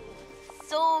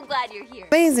 So glad you're here.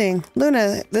 Amazing!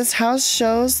 Luna, this house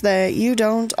shows that you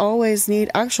don't always need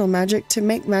actual magic to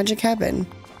make magic happen.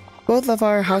 Both of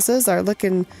our houses are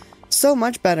looking so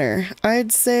much better.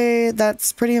 I'd say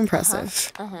that's pretty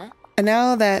impressive. And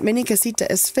now that Mini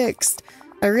Casita is fixed,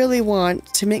 I really want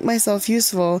to make myself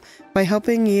useful by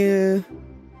helping you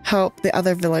help the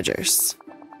other villagers.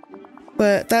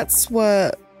 But that's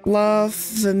what La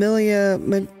Familia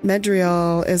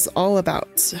Medrial is all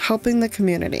about, helping the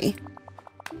community.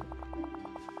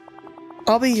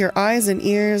 I'll be your eyes and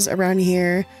ears around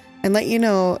here and let you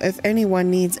know if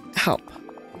anyone needs help.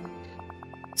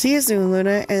 See you soon,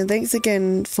 Luna, and thanks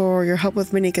again for your help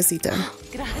with Mini Casita.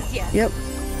 Gracias. Yep.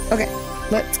 Okay,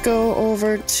 let's go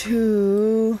over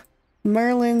to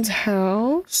Merlin's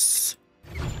house.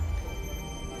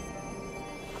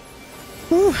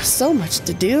 Ooh, so much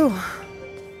to do.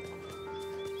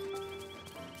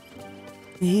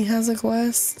 He has a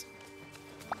quest.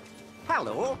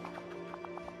 Hello.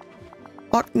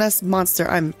 Loch Ness Monster,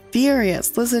 I'm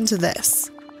furious. Listen to this.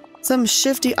 Some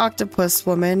shifty octopus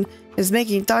woman is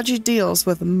making dodgy deals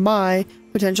with my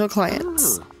potential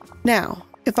clients. Now,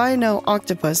 if I know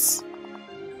octopus,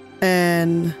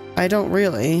 and I don't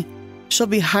really, she'll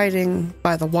be hiding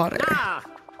by the water.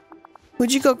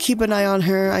 Would you go keep an eye on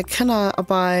her? I cannot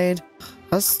abide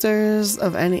hustlers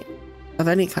of any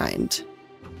kind.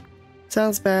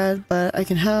 Sounds bad, but I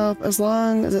can help as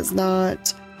long as it's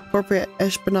not corporate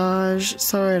espionage.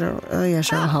 Sorry, I don't. Oh yeah,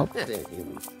 sure, I'll help.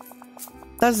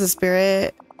 That's the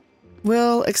spirit.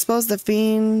 We'll expose the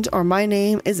fiend, or my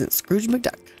name isn't Scrooge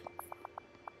McDuck.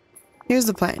 Here's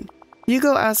the plan. You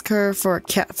go ask her for a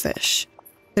catfish.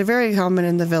 They're very common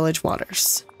in the village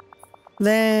waters.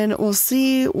 Then we'll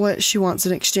see what she wants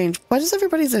in exchange. What is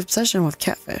everybody's obsession with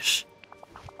catfish?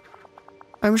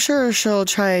 I'm sure she'll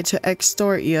try to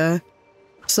extort you.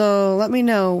 So let me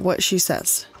know what she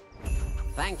says.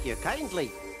 Thank you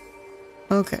kindly.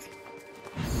 Okay.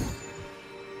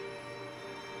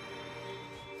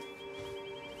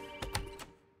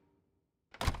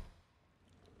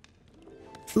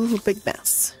 Ooh, big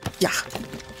mess. Yeah.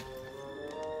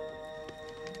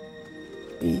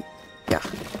 Yeah.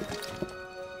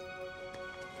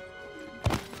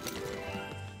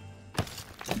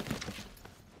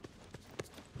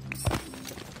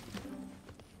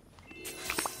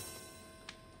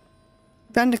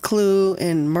 Found a clue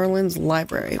in Merlin's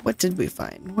library. What did we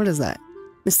find? What is that?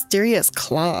 Mysterious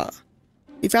claw.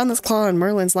 You found this claw in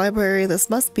Merlin's library. This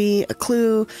must be a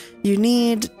clue you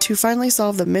need to finally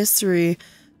solve the mystery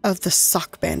of the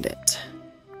sock bandit.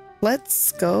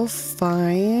 Let's go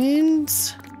find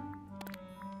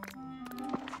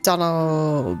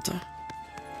Donald.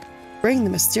 Bring the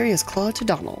mysterious claw to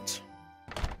Donald.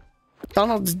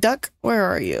 Donald Duck, where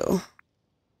are you?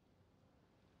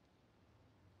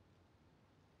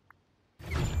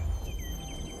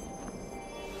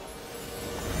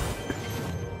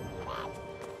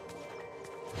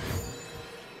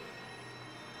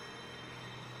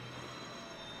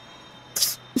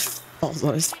 Falls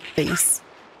on his face.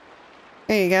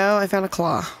 There you go, I found a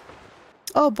claw.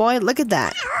 Oh boy, look at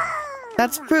that.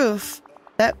 That's proof.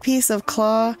 That piece of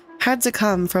claw had to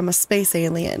come from a space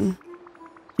alien.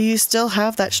 Do you still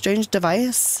have that strange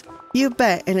device? You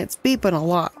bet, and it's beeping a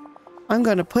lot. I'm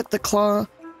gonna put the claw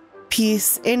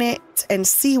piece in it and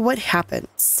see what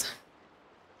happens.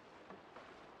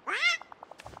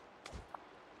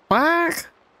 Quack!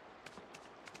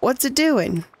 What's it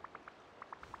doing?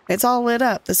 It's all lit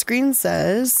up. The screen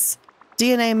says,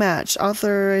 DNA match,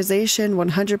 authorization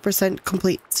 100%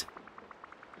 complete.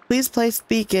 Please place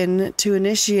beacon to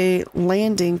initiate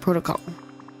landing protocol.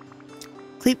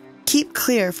 Keep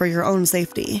clear for your own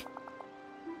safety.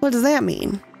 What does that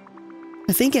mean?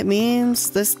 I think it means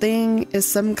this thing is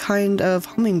some kind of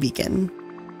homing beacon.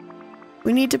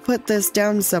 We need to put this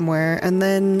down somewhere, and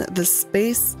then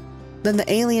the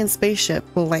alien spaceship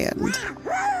will land.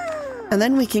 And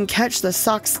then we can catch the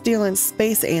sock-stealing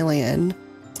space alien.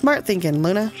 Smart thinking,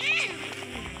 Luna.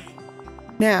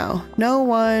 Now, no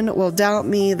one will doubt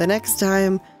me the next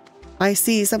time I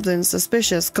see something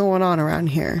suspicious going on around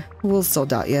here. We'll still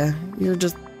doubt you. You're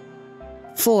just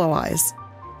full of lies.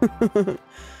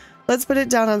 Let's put it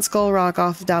down on Skull Rock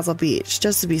off Dazzle Beach,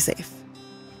 just to be safe.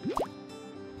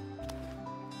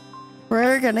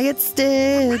 We're gonna get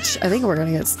Stitch. I think we're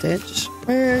gonna get Stitch.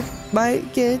 We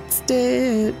might get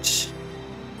Stitch.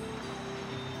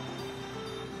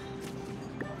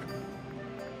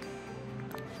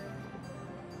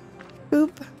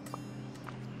 Boop.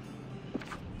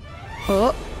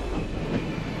 Oh.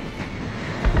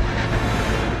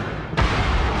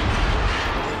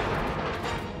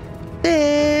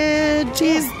 Stitch!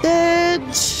 He's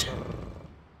Stitch!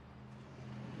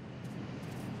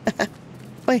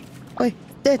 Oi, oi,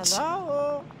 Stitch!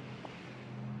 Hello.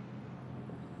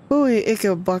 Oi,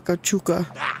 Ikabakachuka.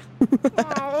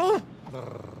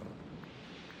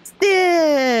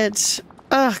 Stitch!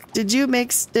 Ugh, did you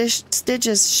make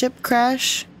Stitch's ship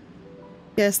crash?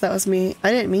 Yes, that was me.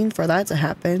 I didn't mean for that to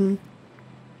happen.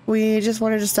 We just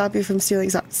wanted to stop you from stealing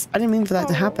socks. I didn't mean for that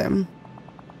to happen.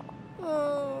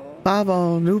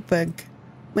 Babo Lupig.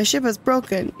 My ship is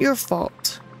broken. Your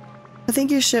fault. I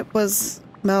think your ship was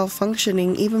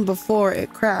malfunctioning even before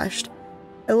it crashed.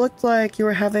 It looked like you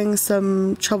were having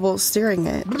some trouble steering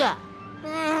it.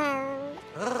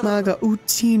 Maga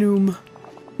utinum.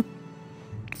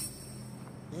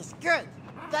 It's good.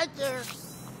 Thank you.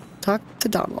 Talk to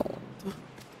Donald.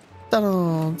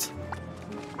 Donald.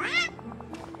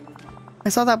 I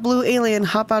saw that blue alien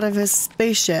hop out of his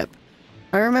spaceship.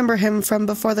 I remember him from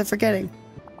before the forgetting.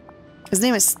 His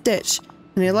name is Stitch,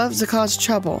 and he loves to cause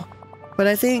trouble. But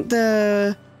I think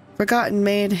the Forgotten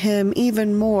made him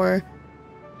even more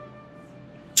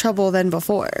trouble than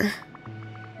before.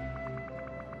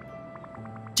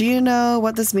 Do you know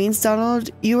what this means, Donald?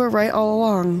 You were right all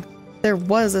along. There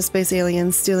was a space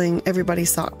alien stealing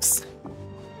everybody's socks.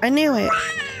 I knew it,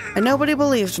 and nobody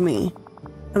believed me.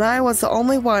 And I was the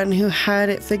only one who had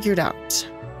it figured out.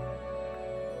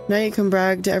 Now you can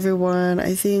brag to everyone.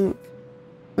 I think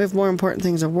we have more important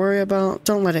things to worry about.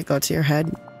 Don't let it go to your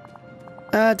head.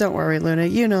 Don't worry, Luna.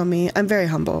 You know me. I'm very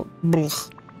humble. Blech.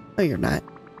 No, you're not.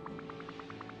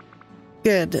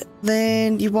 Good.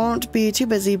 Then you won't be too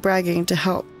busy bragging to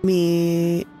help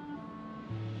me...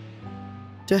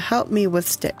 with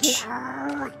Stitch.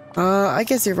 I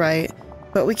guess you're right.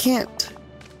 But we can't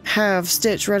have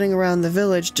Stitch running around the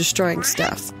village destroying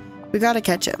stuff. We gotta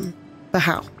catch him. But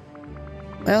how?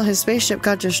 Well, his spaceship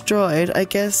got destroyed. I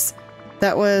guess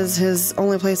that was his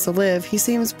only place to live. He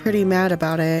seems pretty mad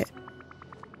about it.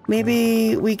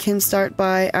 Maybe we can start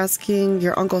by asking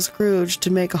your Uncle Scrooge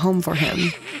to make a home for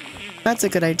him. That's a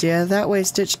good idea. That way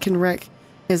Stitch can wreck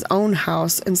his own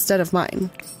house instead of mine.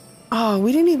 Oh,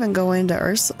 we didn't even go into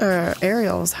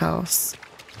Ariel's house.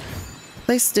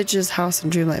 Place Stitch's house in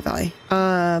Dreamlight Valley.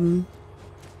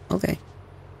 Okay.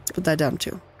 Let's put that down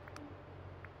too.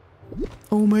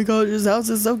 Oh my god, his house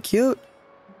is so cute.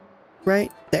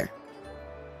 Right there.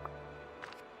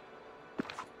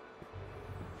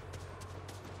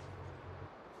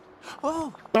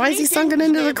 Oh, Why is he sunken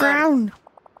into the ground?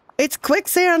 It's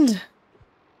quicksand!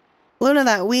 Luna,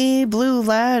 that wee blue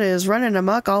lad is running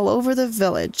amok all over the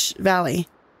valley.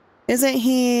 Isn't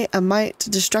he a mite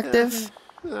destructive?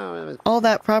 All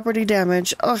that property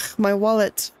damage. Ugh, my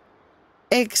wallet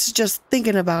aches just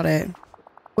thinking about it.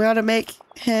 We ought to make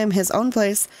him his own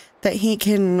place that he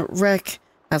can wreck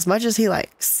as much as he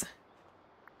likes.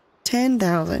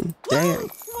 10,000. Dang.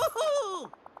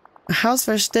 A house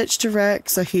for Stitch to wreck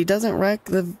so he doesn't wreck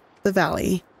the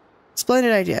valley.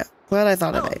 Splendid idea. Glad I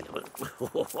thought of it.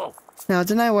 Now,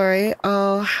 do not worry.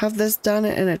 I'll have this done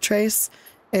in a trace.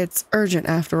 It's urgent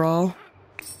after all.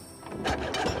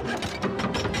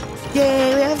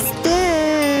 Yay, we have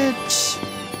Stitch!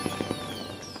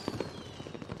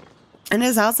 And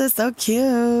his house is so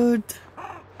cute.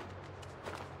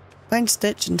 Find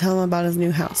Stitch and tell him about his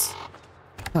new house.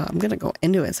 I'm gonna go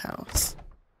into his house.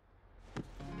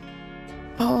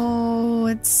 Oh,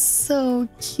 it's so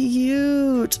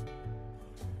cute.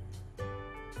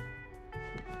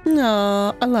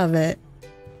 No, I love it.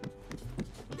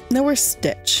 Now where's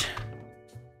Stitch?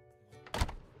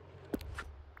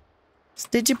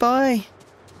 Stitchy boy.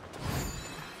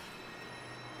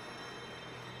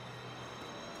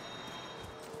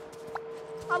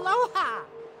 Aloha.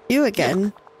 You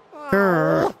again.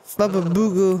 Grr, Bubba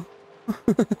Boo Goo.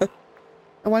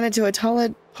 I wanted to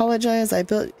apologize. I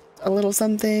built a little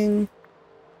something.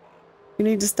 You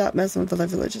need to stop messing with other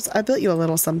villages. I built you a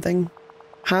little something.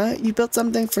 Huh? You built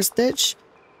something for Stitch?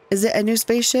 Is it a new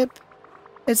spaceship?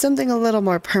 It's something a little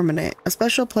more permanent. A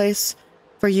special place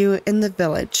for you in the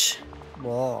village.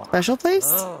 Special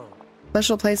place?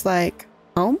 Special place like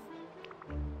home?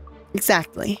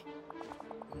 Exactly.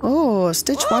 Oh,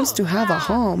 Stitch wants to have a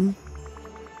home.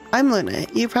 I'm Luna.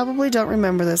 You probably don't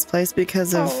remember this place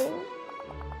because of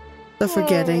the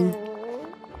forgetting.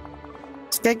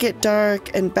 It's gonna get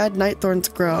dark and bad night thorns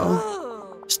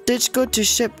grow. Stitch go to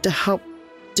ship to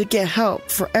get help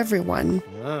for everyone.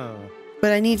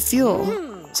 But I need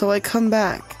fuel, so I come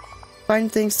back.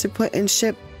 Find things to put in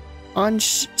ship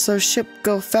so ship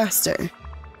go faster.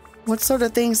 What sort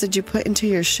of things did you put into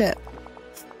your ship?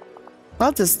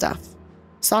 Lots of stuff.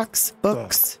 Socks,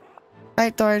 books,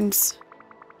 night thorns.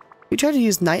 You tried to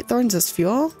use night thorns as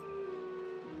fuel?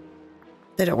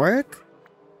 Did it work?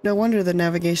 No wonder the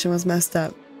navigation was messed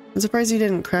up. I'm surprised you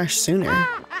didn't crash sooner.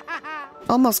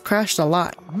 Almost crashed a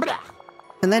lot.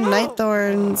 And then night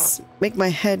thorns make my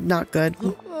head not good.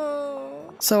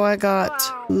 So I got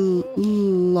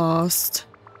lost.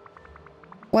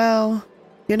 Well,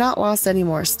 you're not lost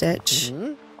anymore, Stitch.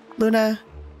 Luna,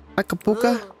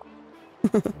 Acapulco.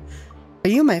 Are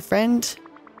you my friend?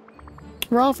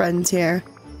 We're all friends here.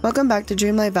 Welcome back to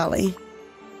Dreamlight Valley.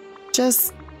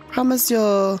 Just promise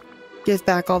you'll give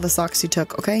back all the socks you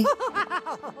took, okay?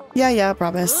 Yeah,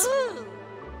 promise.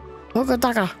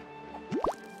 Ogadaka.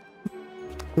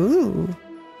 Ooh.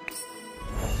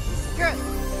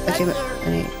 I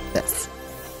need this.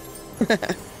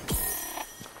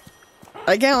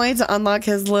 I can't wait to unlock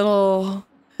his little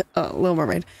Little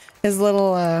Mermaid. His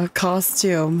little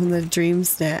costume in the dream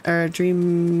star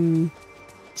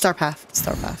path.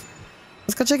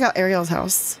 Let's go check out Ariel's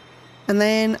house. And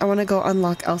then I want to go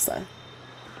unlock Elsa.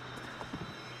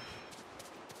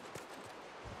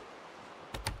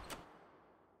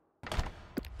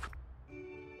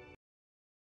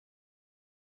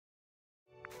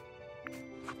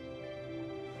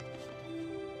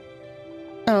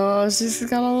 Oh, she's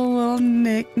got all the little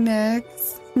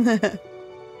knickknacks.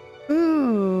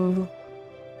 Ooh.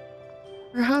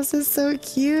 Her house is so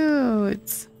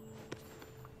cute.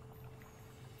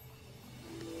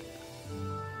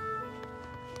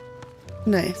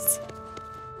 Nice.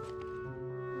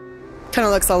 Kind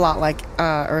of looks a lot like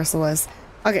Ursula's.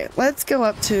 Okay, let's go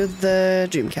up to the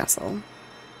Dream Castle.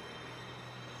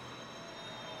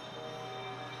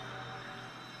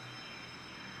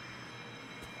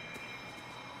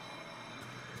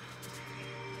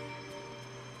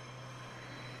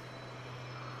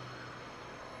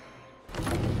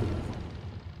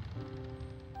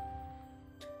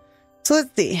 So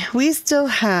let's see. We still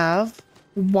have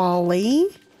Wally.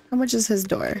 How much is his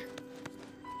door?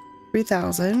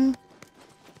 3,000.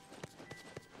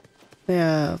 We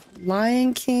have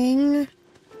Lion King,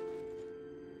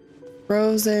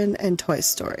 Frozen, and Toy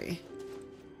Story.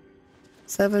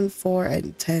 7, 4,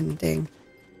 and 10. Ding.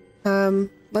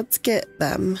 Let's get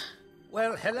them.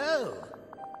 Well, hello.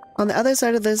 On the other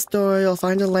side of this door, you'll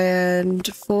find a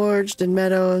land forged in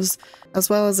meadows, as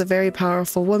well as a very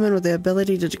powerful woman with the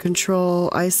ability to control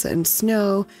ice and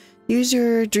snow. Use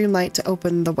your Dreamlight to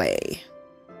open the way.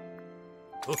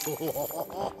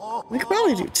 We could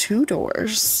probably do 2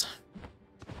 doors.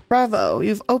 Bravo,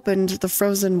 you've opened the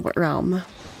frozen realm.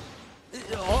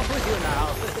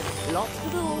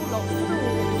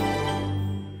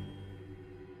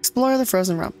 Explore the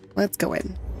frozen realm. Let's go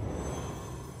in.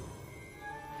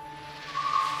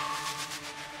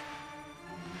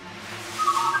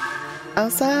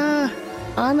 Elsa!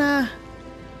 Anna!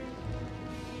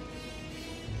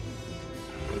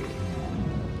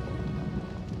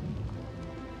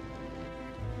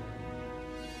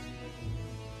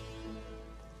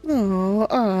 Oh,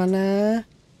 Anna.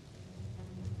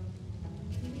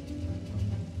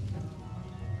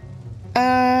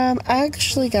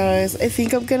 Actually, guys, I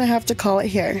think I'm gonna have to call it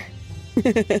here.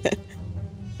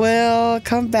 We'll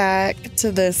come back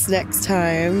to this next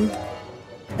time,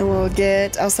 and we'll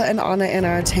get Elsa and Anna in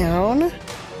our town.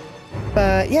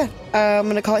 But yeah, I'm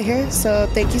gonna call it here. So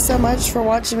thank you so much for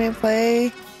watching me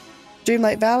play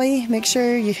Dreamlight Valley. Make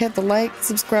sure you hit the like,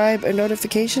 subscribe, and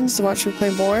notifications to watch me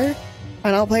play more.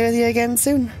 And I'll play with you again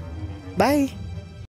soon. Bye!